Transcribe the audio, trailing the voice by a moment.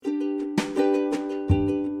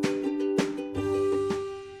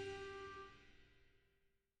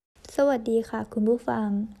วัสดีค่ะคุณผู้ฟัง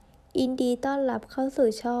ยินดีต้อนรับเข้าสู่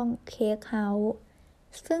ช่องเค้กเฮาส์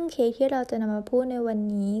ซึ่งเค้กที่เราจะนำมาพูดในวัน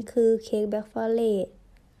นี้คือเค้กแบล็กฟอเรสต์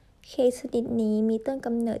เค้กชนิดนี้มีต้นก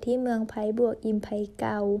ำเนิดที่เมืองไพร์บวกอิมไพร์เก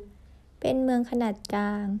าเป็นเมืองขนาดกล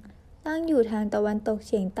างตั้งอยู่ทางตะวันตกเ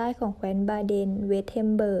ฉียงใต้ของแคว้นบาเดนเวร์เทม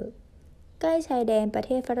เบิร์กใกล้ชายแดนประเท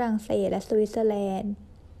ศฝรั่งเศสและสวิตเซอร์แลนด์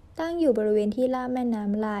ตั้งอยู่บริเวณที่ลาบแม่น้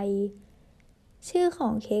ำไลน์ชื่อขอ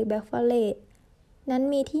งเค้กแบล็กฟอเรสต์นั้น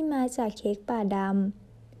มีที่มาจากเค้กป่าด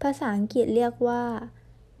ำภาษาอังกฤษเรียกว่า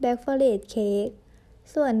Black Forest Cake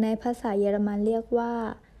ส่วนในภาษาเยอรมันเรียกว่า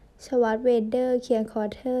Schwarzwälder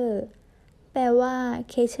Kirschtorte แปลว่า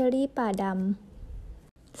เค้กเชอร์รี่ป่าด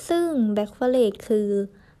ำซึ่ง Black Forest คือ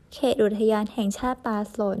เขตอุทยานแห่งชาติป่า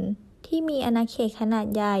สนที่มีอาณาเขตขนาด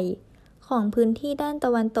ใหญ่ของพื้นที่ด้านต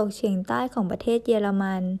ะวันตกเฉียงใต้ของประเทศเยอร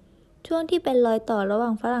มันช่วงที่เป็นรอยต่อระหว่า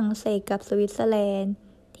งฝรั่งเศสกับสวิตเซอร์แลนด์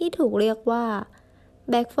ที่ถูกเรียกว่า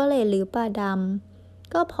แบล็กฟอเรสต์หรือป่าด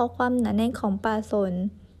ำก็เพราะความหนาแน่นของป่าสน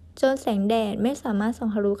จนแสงแดดไม่สามารถส่อง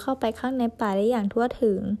ทะลุเข้าไปข้างในป่าได้อย่างทั่ว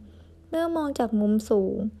ถึงเมื่อมองจากมุมสู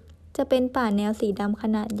งจะเป็นป่าแนวสีดำข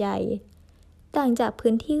นาดใหญ่ต่างจาก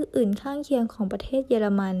พื้นที่อื่นข้างเคียงของประเทศเยอร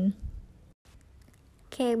มัน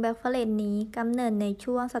เค้กแบล็กฟอเรสต์นี้กำเนิดใน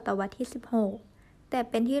ช่วงศตวรรษที่ 16 แต่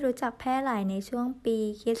เป็นที่รู้จักแพร่หลายในช่วงปี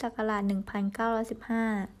ค.ศ. 1915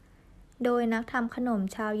 โดยนักทำขนม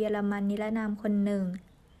ชาวเยอรมันนิรนามคนหนึ่ง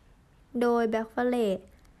โดยแบล็กฟอเรสต์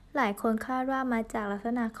หลายคนคาดว่ามาจากลักษ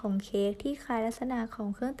ณะของเค้กที่คล้ายลักษณะของ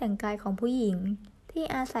เครื่องแต่งกายของผู้หญิงที่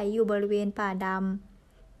อาศัยอยู่บริเวณป่าด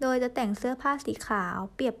ำ โดยจะแต่งเสื้อผ้าสีขาว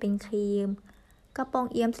เปรียบเป็นครีม กระโปรง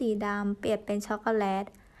เอี๊ยมสีดำเปรียบเป็นช็อกโกแลต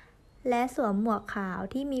และสวมหมวกขาว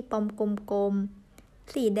ที่มีปมกลม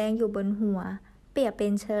ๆ สีแดงอยู่บนหัวเปรียบเป็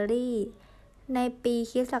นเชอร์รี่ ในปี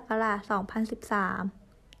ค.ศ. 2013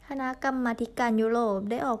 คณะกรรมาธิการยุโรป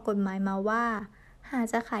ได้ออกกฎหมายมาว่าหาก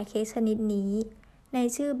จะขายเค้กชนิดนี้ใน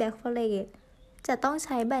ชื่อแบล็กฟอเรสต์จะต้องใ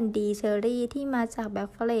ช้แบรนด์ดีเชอร์รี่ที่มาจากแบล็ก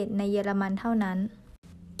ฟอเรสต์ในเยอรมันเท่านั้น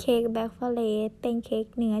เค้กแบล็กฟอเรสต์เป็นเค้ก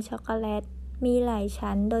เนื้อช็อกโกแลตมีหลาย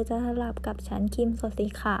ชั้นโดยจะสลับกับชั้นครีมสดสี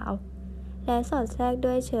ขาวและสอดแทรก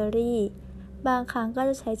ด้วยเชอร์รี่บางครั้งก็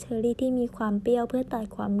จะใช้เชอร์รี่ที่มีความเปรี้ยวเพื่อตัด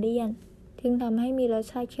ความเลี่ยนจึงทำให้มีรส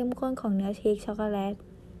ชาติเข้มข้นของเนื้อเค้กช็อกโกแลต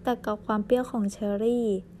ตัดกับความเปรี้ยวของเชอร์รี่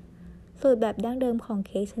สูตรแบบดั้งเดิมของเ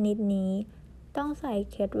ค้กชนิดนี้ต้องใส่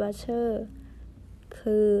เคทวัชเชอร์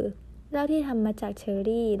คือเหล้าที่ทำมาจากเชอร์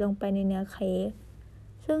รี่ลงไปในเนื้อเค้ก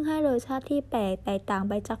ซึ่งให้รสชาติที่แปลกแตกต่าง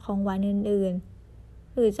ไปจากของหวานอื่น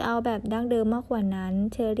ๆหรือจะเอาแบบดั้งเดิมมากกว่านั้น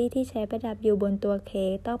เชอร์รี่ที่ใช้ประดับอยู่บนตัวเค้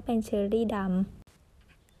กต้องเป็นเชอร์รี่ด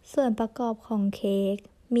ำส่วนประกอบของเค้ก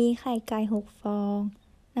มีไข่ไก่6ฟอง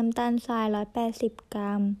น้ำตาลทราย180ก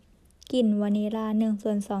รัมกลิ่นวานิลลา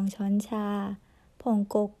1/2 ช้อนชาผง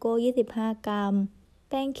โกโก้25กรัม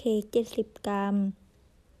แป้งเค้ก70กรัม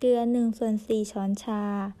เกลือ1/4 ช้อนชา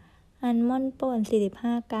อัลมอนด์ป่น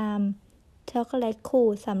45กรัมช็อกโกแลตขู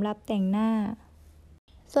ดสำหรับแต่งหน้า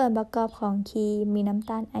ส่วนประกอบของครีมมีน้ำ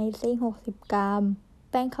ตาลไอซิ่ง60กรัม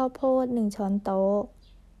แป้งข้าวโพด1ช้อนโต๊ะ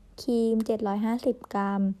ครีม750ก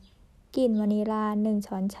รัมกลิ่นวานิลลา1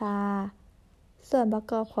ช้อนชาส่วนประ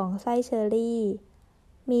กอบของไส้เชอร์รี่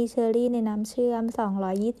มีเชอร์รี่ในน้ำเชื่อม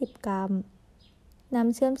220กรัมน้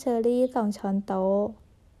ำเชื่อมเชอร์รี่2ช้อนโต๊ะ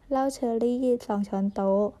เหล้าเชอร์รี่2ช้อนโ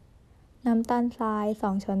ต๊ะน้ำตาลทราย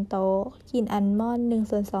2ช้อนโต๊ะกลิ่นอัลมอนด์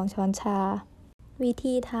1/2 ช้อนชาวิ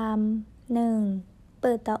ธีทำ 1. เ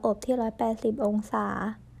ปิดเตาอบที่180องศา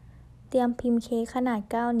เตรียมพิมพ์เค้กขนาด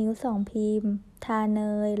9นิ้ว2พิมพ์ทาเน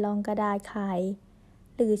ยรองกระดาษไข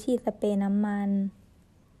หรือฉีดสเปรย์น้ำมัน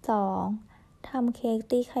 2. ทำเค้ก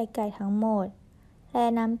ตีไข่ไก่ทั้งหมดและ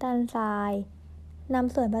น้ำตาลทรายน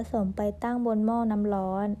ำส่วนผสมไปตั้งบนหม้อน้ำร้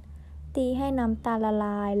อนตีให้น้ำตาลละล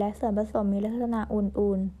ายและส่วนผสมมีลักษณะ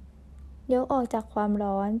อุ่นๆยกออกจากความ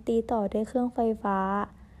ร้อนตีต่อด้วยเครื่องไฟฟ้า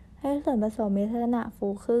ให้ส่วนผสมมีลักษณะฟู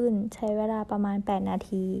ขึ้นใช้เวลาประมาณ8นา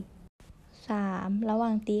ที 3. ระหว่า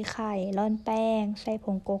งตีไข่ร่อนแป้งใส่ผ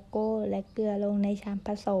งโกโก้และเกลือลงในชามผ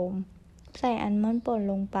สมใส่อัลมอนด์ป่น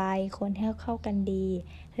ลงไปคนให้เข้ากันดี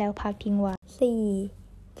แล้วพักทิ้งไว้ 4.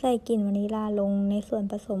 ใส่กลิ่นวานิลลาลงในส่วน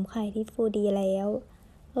ผสมไข่ที่ฟูดีแล้ว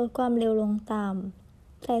ลดความเร็วลงต่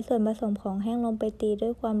ำใส่ส่วนผสมของแห้งลงไปตีด้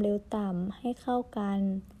วยความเร็วต่ำให้เข้ากัน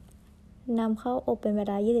นำเข้าอบเป็นเว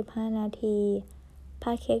ลา25นาที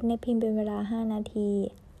พักเค้กในพิมพ์เป็นเวลา5นาที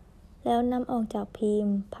แล้วนำออกจากพิม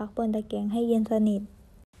พ์พักบนตะแกรงให้เย็นสนิท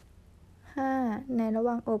 5. ในระห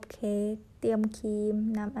ว่างอบเค้กเตรียมครีม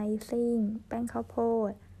น้ำไอซิ่งแป้งข้าวโพ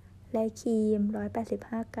ดและครีม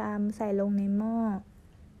185กรัมใส่ลงในหม้อ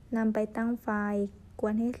นำไปตั้งไฟกว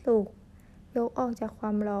นให้สุกยกออกจากคว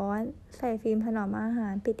ามร้อนใส่ฟิล์มถนอมอาหา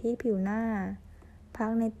รปิดที่ผิวหน้าพั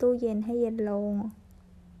กในตู้เย็นให้เย็นลง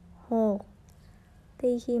 6.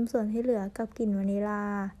 ตีครีมส่วนที่เหลือกับกลิ่นวานิลลา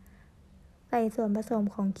ใส่ส่วนผสม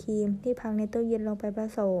ของครีมที่พักในตู้เย็นลงไปผ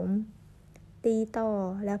สมตีต่อ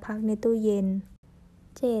แล้วพักในตู้เย็น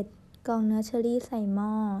 7. กรองเนื้อเชอร์รี่ใส่ห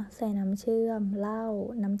ม้อใส่น้ำเชื่อมเหล้า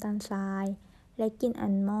น้ำตาลทรายและกลิ่นอั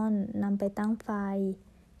ลมอนด์นำไปตั้งไฟ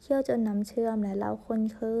เคี่ยวจนน้ำเชื่อมและเหล้าข้น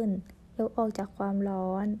ขึ้นยกออกจากความร้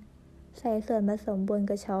อนใส่ส่วนผสมบน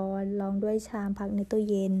กระชอนรองด้วยชามพักในตู้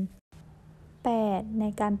เย็น 8. ใน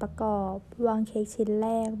การประกอบวางเค้กชิ้นแร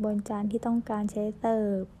กบนจานที่ต้องการใช้เสิ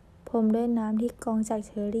ร์ฟพรมด้วยน้ำที่กรองจากเ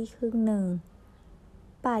ชอร์รี่ครึ่งหนึ่ง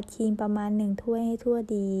ปาดครีมประมาณ1 ถ้วยให้ทั่ว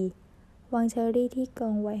ดีวางเชอร์รี่ที่กรอ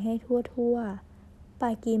งไว้ให้ทั่วปา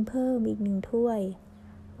ดครีมเพิ่มอีก1 ถ้วย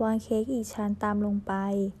วางเค้กอีกชั้นตามลงไป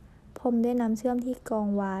พรมด้วยน้ำเชื่อมที่กรอง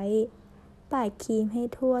ไว้ปาดครีมให้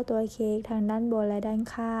ทั่วตัวเค้กทางด้านบนและด้าน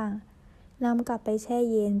ข้างนำกลับไปแช่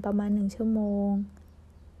เย็นประมาณ1 ชั่วโมง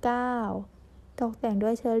 9. ตกแต่งด้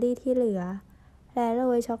วยเชอร์รี่ที่เหลือและโร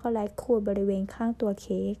ยช็อกโกแลตขูดบริเวณข้างตัวเ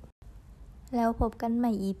ค้กแล้วพบกันให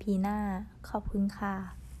ม่ EP หน้าขอบคุณค่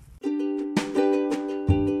ะ